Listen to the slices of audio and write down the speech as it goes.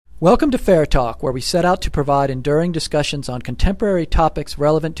Welcome to Fair Talk, where we set out to provide enduring discussions on contemporary topics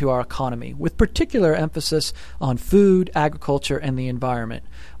relevant to our economy, with particular emphasis on food, agriculture, and the environment.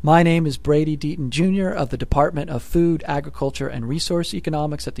 My name is Brady Deaton Jr. of the Department of Food, Agriculture, and Resource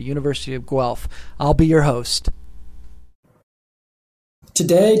Economics at the University of Guelph. I'll be your host.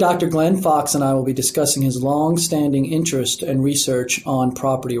 Today, Dr. Glenn Fox and I will be discussing his long-standing interest and research on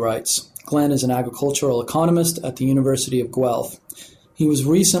property rights. Glenn is an agricultural economist at the University of Guelph. He was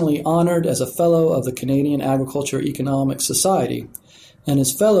recently honored as a Fellow of the Canadian Agriculture Economic Society, and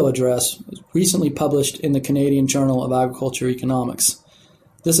his fellow address was recently published in the Canadian Journal of Agriculture Economics.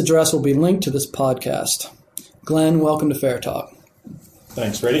 This address will be linked to this podcast. Glenn, welcome to Fair Talk.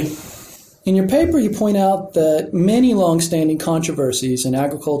 Thanks, Brady. In your paper, you point out that many long-standing controversies in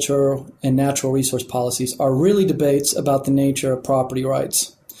agricultural and natural resource policies are really debates about the nature of property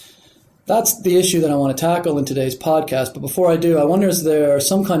rights. That's the issue that I want to tackle in today's podcast. But before I do, I wonder, is there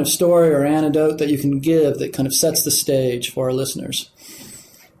some kind of story or anecdote that you can give that kind of sets the stage for our listeners?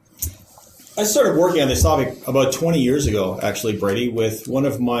 I started working on this topic about 20 years ago, actually, Brady, with one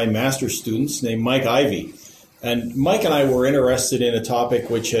of my master's students named Mike Ivey. And Mike and I were interested in a topic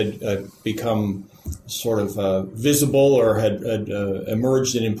which had become sort of visible or had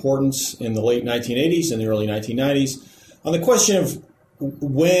emerged in importance in the late 1980s and the early 1990s on the question of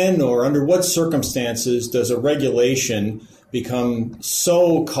when or under what circumstances does a regulation become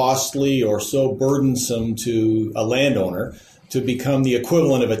so costly or so burdensome to a landowner to become the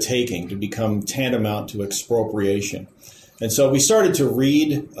equivalent of a taking, to become tantamount to expropriation. And so we started to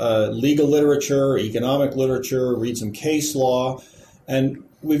read legal literature, economic literature, read some case law, and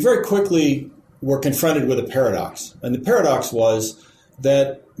we very quickly were confronted with a paradox. And the paradox was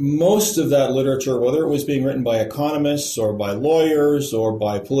that most of that literature, whether it was being written by economists or by lawyers or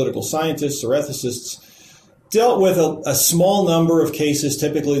by political scientists or ethicists, dealt with a small number of cases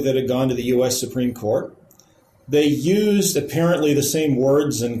typically that had gone to the U.S. Supreme Court. They used apparently the same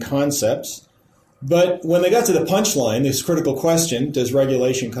words and concepts, but when they got to the punchline, this critical question, does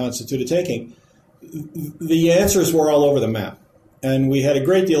regulation constitute a taking, the answers were all over the map. And we had a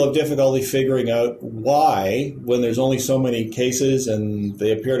great deal of difficulty figuring out why, when there's only so many cases and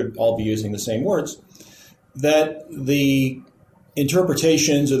they appear to all be using the same words, that the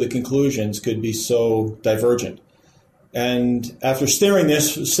interpretations or the conclusions could be so divergent. And after staring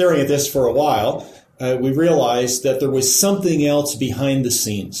at this for a while, we realized that there was something else behind the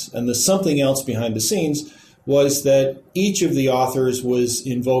scenes. And the something else behind the scenes was that each of the authors was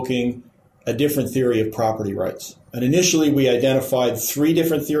invoking a different theory of property rights. And initially, we identified 3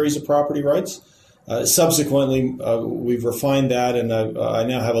 different theories of property rights. Subsequently, we've refined that, and I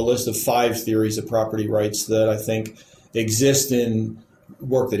now have a list of 5 theories of property rights that I think exist in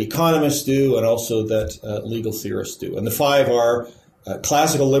work that economists do and also that legal theorists do. And the 5 are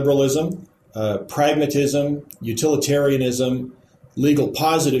classical liberalism, pragmatism, utilitarianism, legal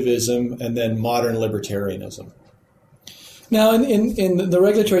positivism, and then modern libertarianism. Now, in the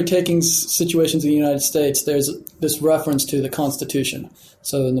regulatory takings situations in the United States, there's this reference to the Constitution.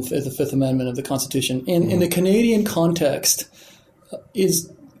 So in the Fifth Amendment of the Constitution. In the Canadian context,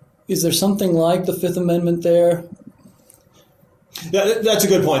 is there something like the Fifth Amendment there? Yeah, that's a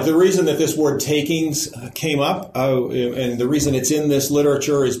good point. The reason that this word takings came up, and the reason it's in this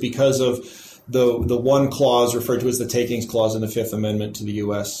literature is because of the one clause referred to as the takings clause in the Fifth Amendment to the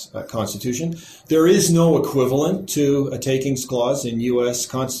U.S. Constitution. There is no equivalent to a takings clause in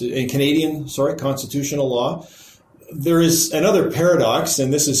Canadian constitutional law. There is another paradox,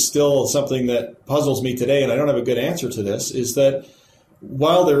 and this is still something that puzzles me today, and I don't have a good answer to this, is that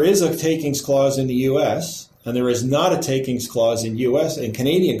while there is a takings clause in the U.S., and there is not a takings clause in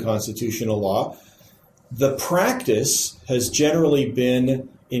Canadian constitutional law, the practice has generally been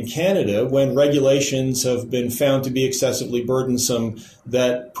in Canada, when regulations have been found to be excessively burdensome,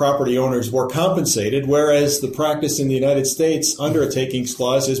 that property owners were compensated, whereas the practice in the United States under a takings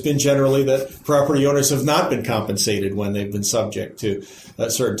clause has been generally that property owners have not been compensated when they've been subject to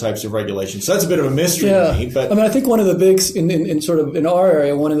certain types of regulations. So that's a bit of a mystery to me. But I think one of the big, in our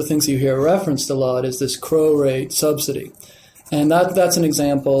area, one of the things you hear referenced a lot is this crow rate subsidy. And that's an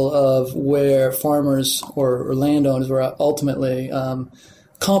example of where farmers or landowners were ultimately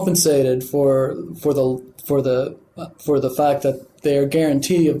compensated for the fact that their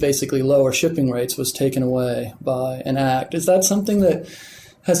guarantee of basically lower shipping rates was taken away by an act. Is that something that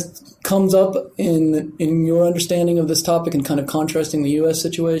comes up in your understanding of this topic and kind of contrasting the U.S.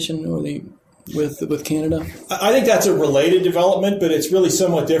 situation or with Canada? I think that's a related development, but it's really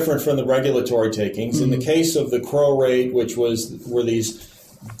somewhat different from the regulatory takings. Mm-hmm. In the case of the crow rate, which were these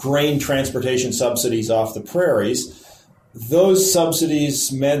grain transportation subsidies off the prairies, those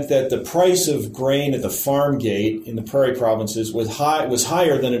subsidies meant that the price of grain at the farm gate in the prairie provinces was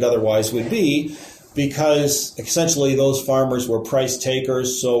higher than it otherwise would be, because essentially those farmers were price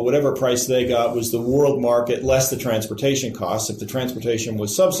takers, so whatever price they got was the world market less the transportation costs. If the transportation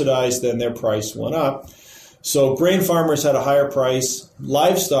was subsidized, then their price went up. So grain farmers had a higher price.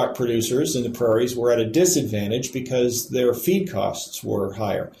 Livestock producers in the prairies were at a disadvantage because their feed costs were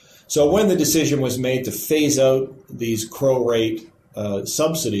higher. So when the decision was made to phase out these crow rate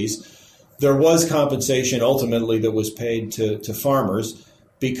subsidies, there was compensation ultimately that was paid to farmers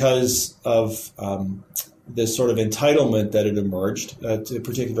because of this sort of entitlement that had emerged,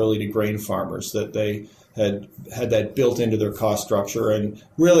 particularly to grain farmers, that they had that built into their cost structure. And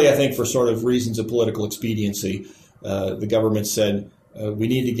really, I think for sort of reasons of political expediency, the government said, we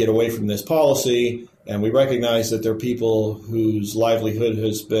need to get away from this policy, and we recognize that there are people whose livelihood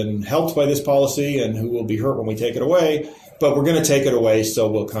has been helped by this policy and who will be hurt when we take it away, but we're going to take it away, so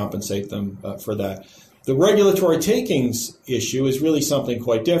we'll compensate them for that. The regulatory takings issue is really something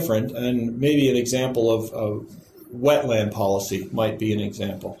quite different, and maybe an example of wetland policy might be an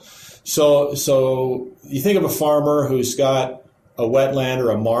example. So you think of a farmer who's got a wetland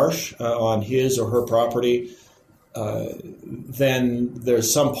or a marsh on his or her property, then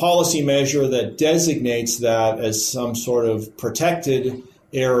there's some policy measure that designates that as some sort of protected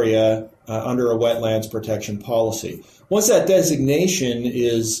area under a wetlands protection policy. Once that designation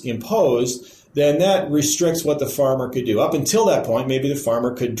is imposed, then that restricts what the farmer could do. Up until that point, maybe the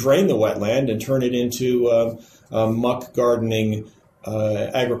farmer could drain the wetland and turn it into a muck gardening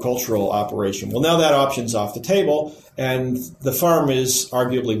agricultural operation. Well, now that option's off the table, and the farm is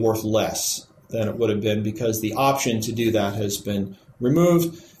arguably worth less than it would have been because the option to do that has been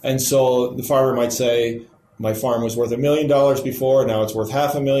removed. And so the farmer might say, my farm was worth $1 million before, now it's worth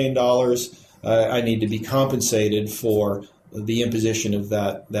 $500,000. I need to be compensated for the imposition of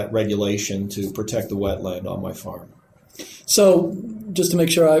that regulation to protect the wetland on my farm. So just to make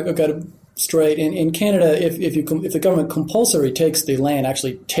sure I got it straight, in Canada, if the government compulsory takes the land,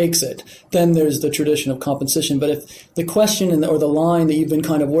 actually takes it, then there's the tradition of compensation. But if the question or the line that you've been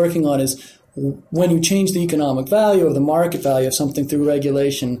kind of working on is when you change the economic value or the market value of something through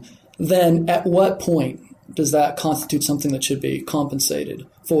regulation, then at what point does that constitute something that should be compensated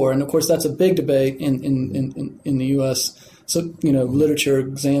for? And of course, that's a big debate in the U.S. So, literature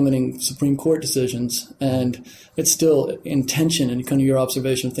examining Supreme Court decisions, and it's still in tension in kind of your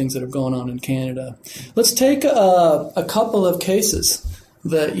observation of things that are going on in Canada. Let's take a couple of cases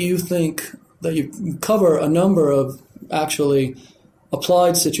that you think that you cover a number of actually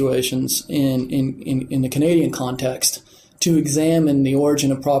applied situations in the Canadian context to examine the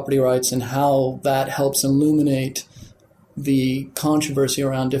origin of property rights and how that helps illuminate the controversy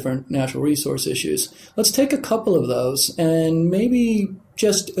around different natural resource issues. Let's take a couple of those and maybe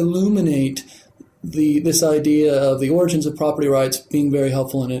just illuminate this idea of the origins of property rights being very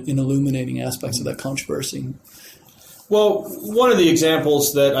helpful in illuminating aspects of that controversy. Well, one of the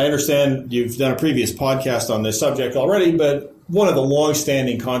examples that I understand you've done a previous podcast on this subject already, but one of the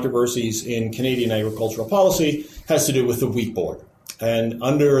long-standing controversies in Canadian agricultural policy has to do with the Wheat Board. And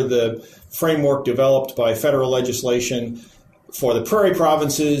under the framework developed by federal legislation for the prairie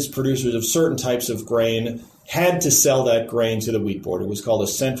provinces, producers of certain types of grain had to sell that grain to the Wheat Board. It was called a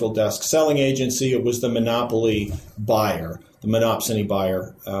central desk selling agency. It was the monopoly buyer, the monopsony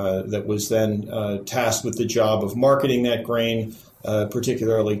buyer, that was then tasked with the job of marketing that grain,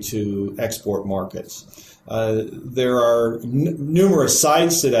 particularly to export markets. There are numerous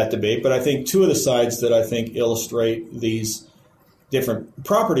sides to that debate, but I think two of the sides that I think illustrate these different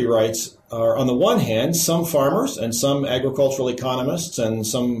property rights are, on the one hand, some farmers and some agricultural economists and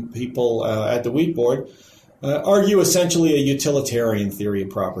some people at the Wheat Board argue essentially a utilitarian theory of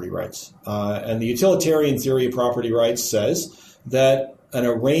property rights. And the utilitarian theory of property rights says that an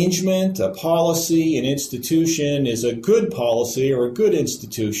arrangement, a policy, an institution is a good policy or a good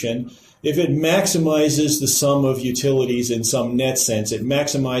institution if it maximizes the sum of utilities in some net sense. It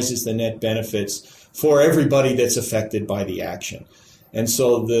maximizes the net benefits for everybody that's affected by the action. And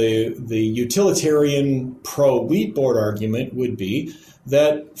so the utilitarian pro-Wheat Board argument would be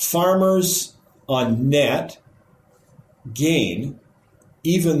that farmers on net gain,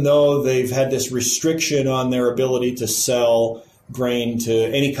 even though they've had this restriction on their ability to sell grain to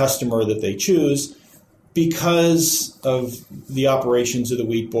any customer that they choose, because of the operations of the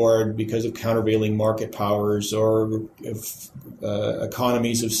Wheat Board, because of countervailing market powers or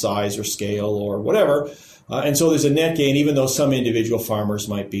economies of size or scale or whatever. And so there's a net gain, even though some individual farmers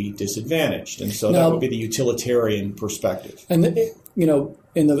might be disadvantaged. And so that would be the utilitarian perspective. And,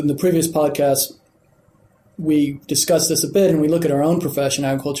 in the previous podcast, we discuss this a bit and we look at our own profession,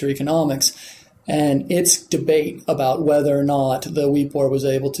 agriculture economics, and its debate about whether or not the wheat board was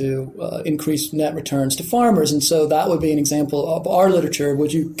able to increase net returns to farmers. And so that would be an example of our literature.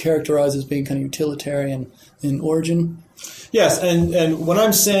 Would you characterize as being kind of utilitarian in origin? Yes, and when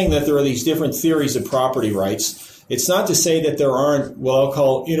I'm saying that there are these different theories of property rights, it's not to say that there aren't what I'll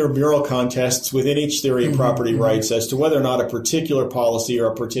call intramural contests within each theory of property rights as to whether or not a particular policy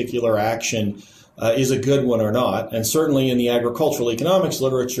or a particular action is a good one or not. And certainly in the agricultural economics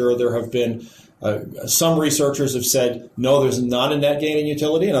literature, there have been some researchers have said, no, there's not a net gain in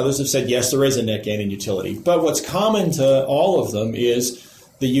utility, and others have said, yes, there is a net gain in utility. But what's common to all of them is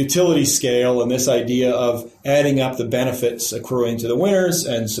the utility scale and this idea of adding up the benefits accruing to the winners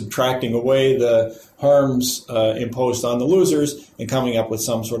and subtracting away the harms imposed on the losers and coming up with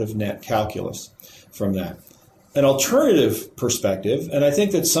some sort of net calculus from that. An alternative perspective, and I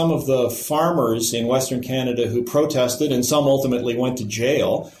think that some of the farmers in Western Canada who protested and some ultimately went to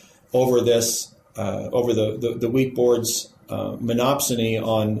jail over this, over the wheat board's monopsony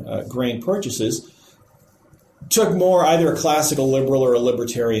on grain purchases, took more either a classical liberal or a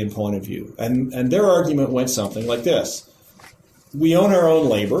libertarian point of view. And their argument went something like this. We own our own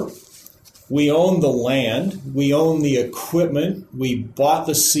labor. We own the land. We own the equipment. We bought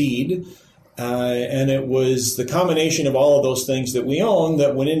the seed. And it was the combination of all of those things that we own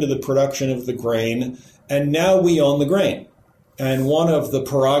that went into the production of the grain. And now we own the grain. And one of the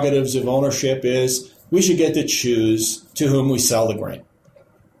prerogatives of ownership is we should get to choose to whom we sell the grain.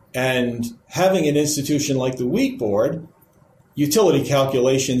 And having an institution like the wheat board, utility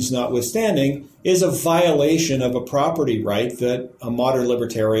calculations notwithstanding, is a violation of a property right that a modern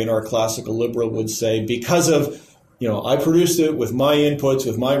libertarian or a classical liberal would say, because of, I produced it with my inputs,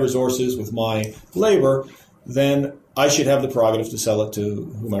 with my resources, with my labor, then I should have the prerogative to sell it to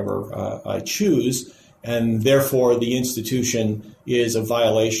whomever I choose. And therefore, the institution is a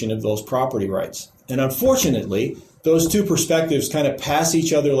violation of those property rights. And unfortunately, those two perspectives kind of pass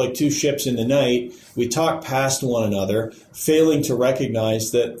each other like two ships in the night. We talk past one another, failing to recognize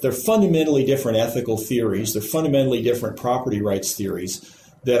that they're fundamentally different ethical theories. They're fundamentally different property rights theories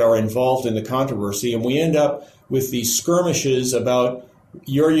that are involved in the controversy. And we end up with these skirmishes about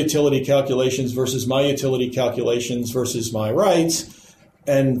your utility calculations versus my utility calculations versus my rights.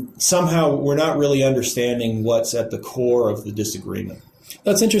 And somehow we're not really understanding what's at the core of the disagreement.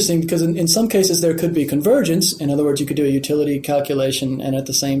 That's interesting because in some cases there could be convergence. In other words, you could do a utility calculation and at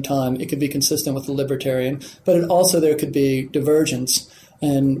the same time it could be consistent with the libertarian. But there could be divergence.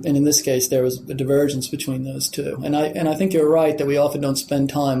 And in this case, there was a divergence between those two. And I think you're right that we often don't spend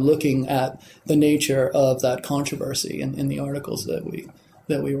time looking at the nature of that controversy in the articles that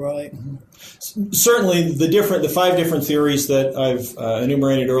we write. Certainly, the 5 different theories that I've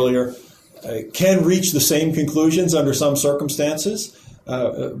enumerated earlier can reach the same conclusions under some circumstances.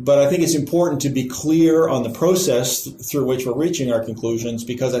 But I think it's important to be clear on the process through which we're reaching our conclusions,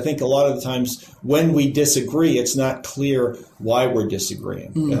 because I think a lot of the times when we disagree, it's not clear why we're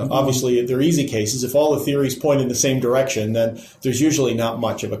disagreeing. Mm-hmm. Obviously, they're easy cases. If all the theories point in the same direction, then there's usually not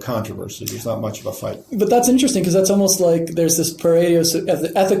much of a controversy. There's not much of a fight. But that's interesting because that's almost like there's this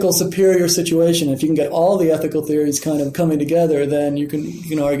Pareto ethical superior situation. If you can get all the ethical theories kind of coming together, then you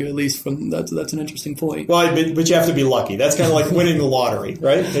can argue at least from that's an interesting point. Well, but you have to be lucky. That's kind of like winning the lottery,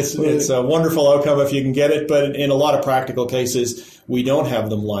 right? It's a wonderful outcome if you can get it, but in a lot of practical cases, we don't have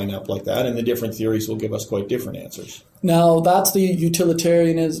them line up like that, and the different theories will give us quite different answers. Now, that's the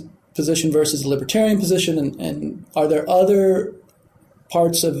utilitarian position versus the libertarian position, and are there other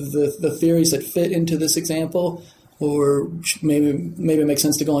parts of the theories that fit into this example, or maybe it makes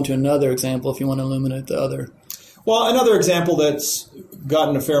sense to go into another example if you want to illuminate the other? Well, another example that's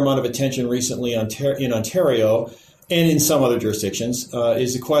gotten a fair amount of attention recently in Ontario and in some other jurisdictions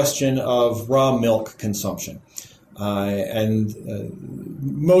is the question of raw milk consumption.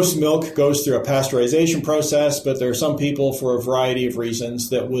 Most milk goes through a pasteurization process, but there are some people, for a variety of reasons,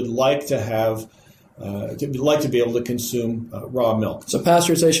 that would like to be able to consume raw milk. So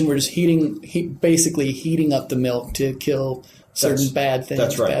pasteurization, we're just basically heating up the milk to kill certain bad things,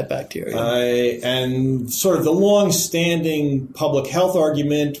 that's right. Bad bacteria. And sort of the long-standing public health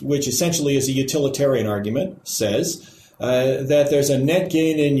argument, which essentially is a utilitarian argument, says that there's a net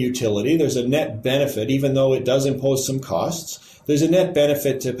gain in utility, there's a net benefit, even though it does impose some costs. There's a net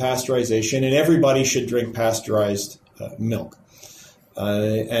benefit to pasteurization, and everybody should drink pasteurized milk.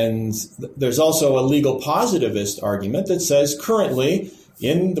 And there's also a legal positivist argument that says currently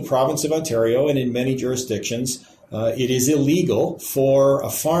in the province of Ontario and in many jurisdictions, it is illegal for a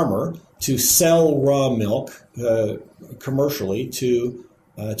farmer to sell raw milk commercially to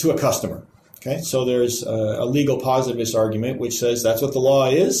a customer. Okay, so there's a legal positivist argument which says that's what the law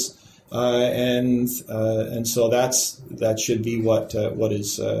is, and so that should be what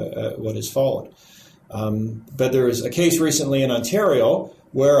is followed. But there was a case recently in Ontario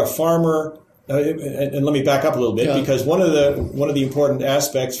where a farmer, and let me back up a little bit, because one of the important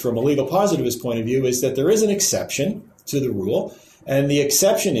aspects from a legal positivist point of view is that there is an exception to the rule, and the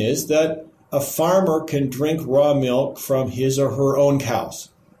exception is that a farmer can drink raw milk from his or her own cows.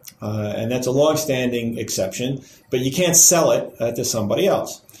 And that's a long-standing exception, but you can't sell it to somebody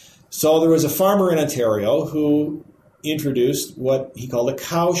else. So there was a farmer in Ontario who introduced what he called a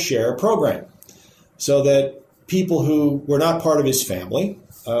cow share program, so that people who were not part of his family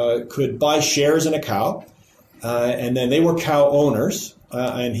could buy shares in a cow, and then they were cow owners,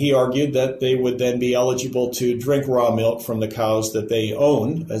 and he argued that they would then be eligible to drink raw milk from the cows that they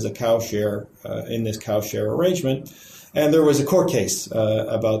owned as a cow share in this cow share arrangement. And there was a court case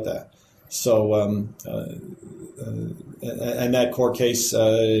about that. So, and that court case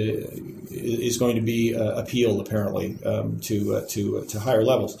is going to be appealed apparently to higher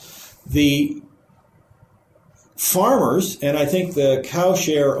levels. The farmers, and I think the cow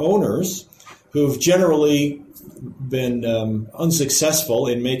share owners, who've generally been unsuccessful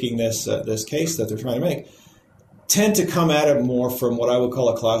in making this case that they're trying to make, tend to come at it more from what I would call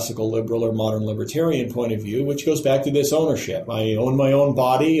a classical liberal or modern libertarian point of view, which goes back to this ownership. I own my own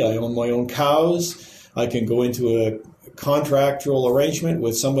body. I own my own cows. I can go into a contractual arrangement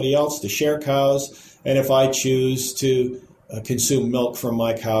with somebody else to share cows. And if I choose to consume milk from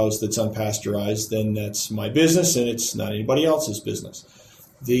my cows that's unpasteurized, then that's my business and it's not anybody else's business.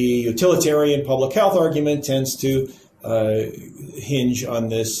 The utilitarian public health argument tends to hinge on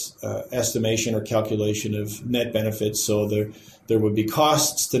this estimation or calculation of net benefits. So there would be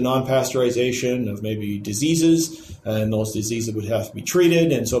costs to non-pasteurization of maybe diseases, and those diseases would have to be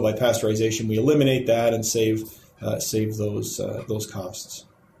treated. And so by pasteurization, we eliminate that and save those costs.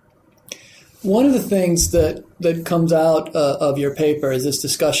 One of the things that comes out of your paper is this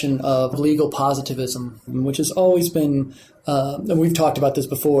discussion of legal positivism, which has always been, and we've talked about this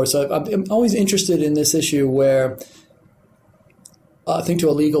before, so I'm always interested in this issue where I think to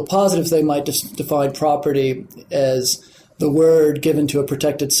a legal positive, they might just define property as the word given to a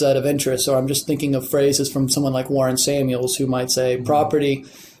protected set of interests. Or I'm just thinking of phrases from someone like Warren Samuels, who might say property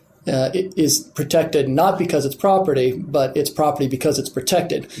it is protected not because it's property, but it's property because it's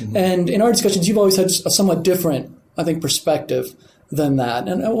protected. Mm-hmm. And in our discussions, you've always had a somewhat different, I think, perspective than that.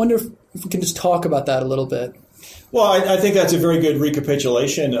 And I wonder if we can just talk about that a little bit. Well, I think that's a very good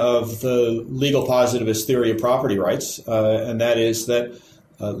recapitulation of the legal positivist theory of property rights, and that is that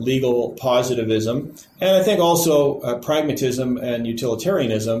legal positivism, and I think also pragmatism and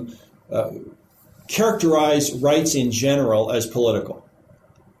utilitarianism, characterize rights in general as political.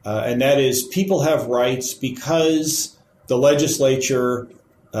 And that is, people have rights because the legislature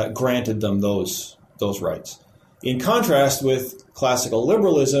granted them those rights. In contrast with classical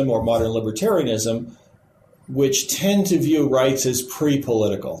liberalism or modern libertarianism, which tend to view rights as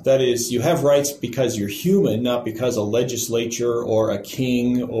pre-political. That is, you have rights because you're human, not because a legislature or a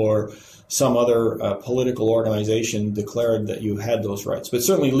king or some other political organization declared that you had those rights. But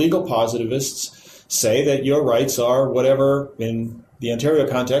certainly legal positivists say that your rights are whatever, in the Ontario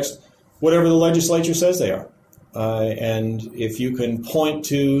context, whatever the legislature says they are. And if you can point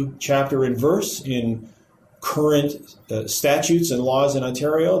to chapter and verse in current statutes and laws in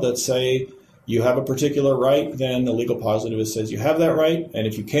Ontario that say you have a particular right, then the legal positivist says you have that right. And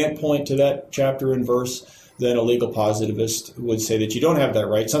if you can't point to that chapter and verse, then a legal positivist would say that you don't have that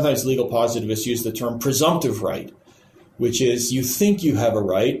right. Sometimes legal positivists use the term presumptive right, which is you think you have a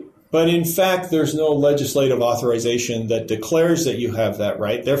right, but in fact there's no legislative authorization that declares that you have that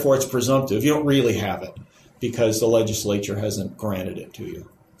right. Therefore, it's presumptive. You don't really have it because the legislature hasn't granted it to you.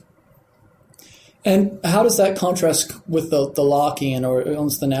 And how does that contrast with the Lockean or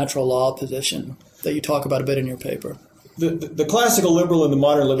almost the natural law position that you talk about a bit in your paper? The classical liberal and the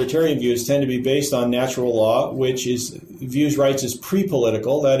modern libertarian views tend to be based on natural law, which views rights as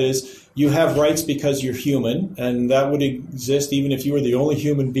pre-political. That is, you have rights because you're human, and that would exist even if you were the only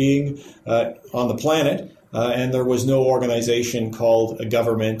human being on the planet, and there was no organization called a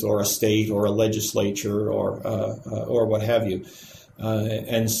government or a state or a legislature or what have you.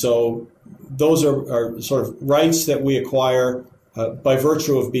 And so those are sort of rights that we acquire by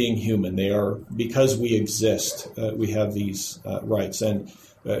virtue of being human. They are because we exist. We have these rights. And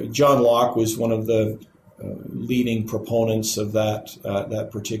John Locke was one of the leading proponents of that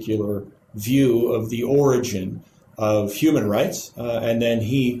particular view of the origin of human rights. And then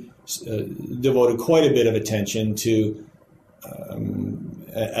he devoted quite a bit of attention to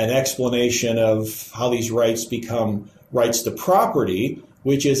an explanation of how these rights become rights to property,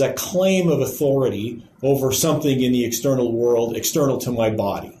 which is a claim of authority over something in the external world, external to my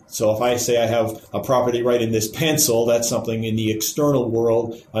body. So if I say I have a property right in this pencil, that's something in the external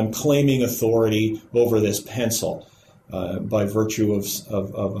world. I'm claiming authority over this pencil by virtue of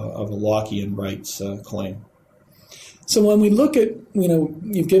a Lockean rights claim. So when we look at,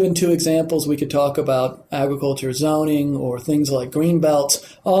 you've given two examples. We could talk about agriculture zoning or things like green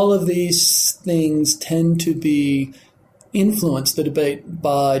belts. All of these things tend to be influence the debate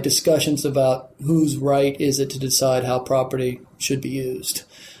by discussions about whose right is it to decide how property should be used.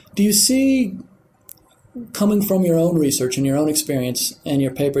 Do you see, coming from your own research and your own experience and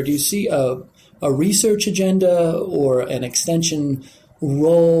your paper, do you see a research agenda or an extension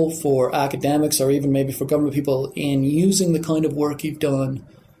role for academics or even maybe for government people in using the kind of work you've done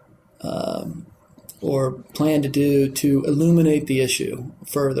or plan to do to illuminate the issue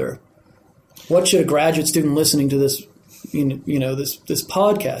further? What should a graduate student listening to this this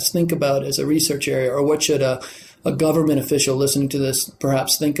podcast think about as a research area, or what should a government official listening to this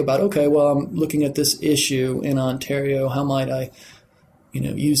perhaps think about? Okay, well, I'm looking at this issue in Ontario. How might I,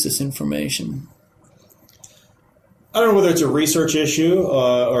 use this information? I don't know whether it's a research issue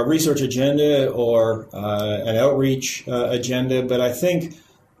or a research agenda or an outreach agenda, but I think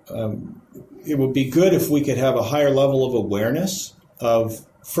it would be good if we could have a higher level of awareness of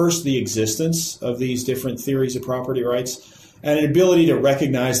first, the existence of these different theories of property rights and an ability to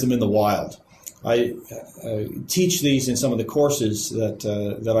recognize them in the wild. I teach these in some of the courses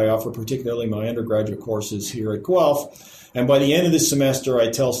that I offer, particularly my undergraduate courses here at Guelph. And by the end of the semester, I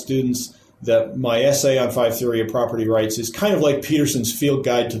tell students that my essay on 5 theory of property rights is kind of like Peterson's Field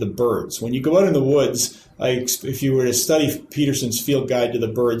Guide to the Birds. When you go out in the woods, if you were to study Peterson's Field Guide to the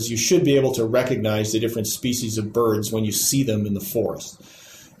Birds, you should be able to recognize the different species of birds when you see them in the forest.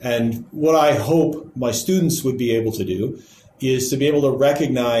 And what I hope my students would be able to do is to be able to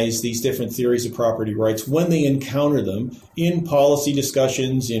recognize these different theories of property rights when they encounter them in policy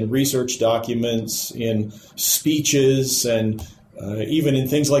discussions, in research documents, in speeches, and even in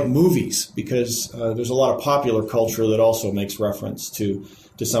things like movies, because there's a lot of popular culture that also makes reference to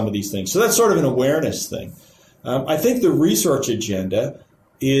some of these things. So that's sort of an awareness thing. I think the research agenda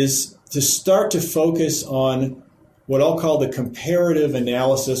is to start to focus on what I'll call the comparative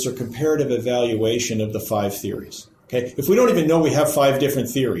analysis or comparative evaluation of the 5 theories. Okay? If we don't even know we have 5 different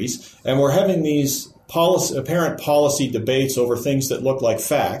theories, and we're having these apparent policy debates over things that look like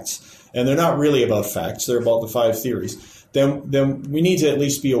facts, and they're not really about facts, they're about the 5 theories, then we need to at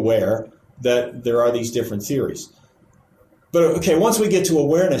least be aware that there are these different theories. But okay, once we get to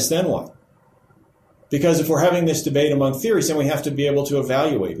awareness, then what? Because if we're having this debate among theories, then we have to be able to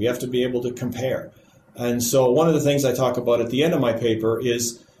evaluate. We have to be able to compare. And so one of the things I talk about at the end of my paper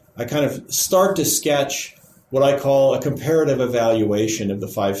is I kind of start to sketch what I call a comparative evaluation of the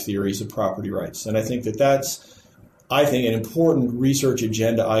 5 theories of property rights. And I think that's an important research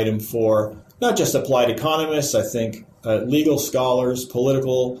agenda item for not just applied economists, I think legal scholars,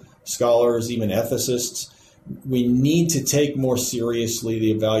 political scholars, even ethicists. We need to take more seriously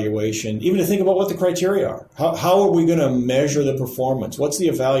the evaluation, even to think about what the criteria are. How are we going to measure the performance? What's the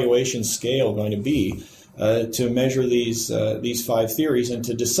evaluation scale going to be to measure these 5 theories and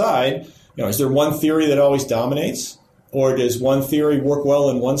to decide, is there one theory that always dominates? Or does one theory work well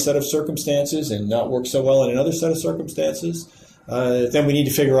in one set of circumstances and not work so well in another set of circumstances? Then we need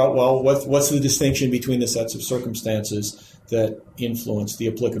to figure out, well, what's the distinction between the sets of circumstances that influence the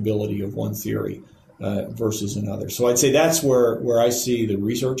applicability of one theory versus another. So I'd say that's where I see the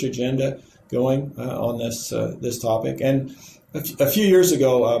research agenda going on this topic. And a few years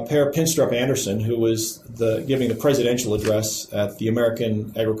ago, Per Pinstrup Anderson, who was giving the presidential address at the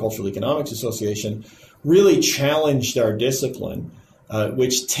American Agricultural Economics Association, really challenged our discipline,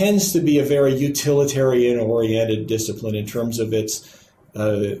 which tends to be a very utilitarian-oriented discipline in terms of its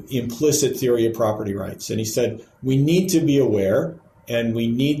implicit theory of property rights. And he said, we need to be aware and we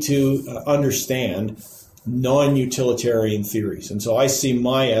need to understand non-utilitarian theories. And so I see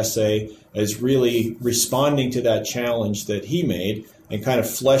my essay as really responding to that challenge that he made and kind of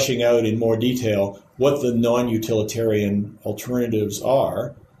fleshing out in more detail what the non-utilitarian alternatives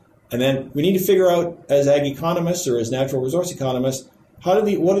are. And then we need to figure out, as ag economists or as natural resource economists, what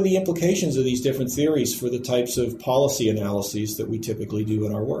are the implications of these different theories for the types of policy analyses that we typically do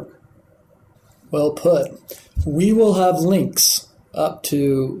in our work? Well put. We will have links up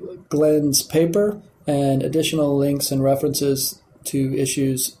to Glenn's paper and additional links and references to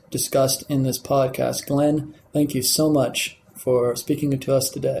issues discussed in this podcast. Glenn, thank you so much for speaking to us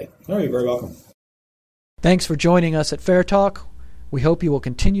today. Oh, you're very welcome. Thanks for joining us at Fair Talk. We hope you will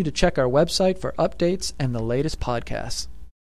continue to check our website for updates and the latest podcasts.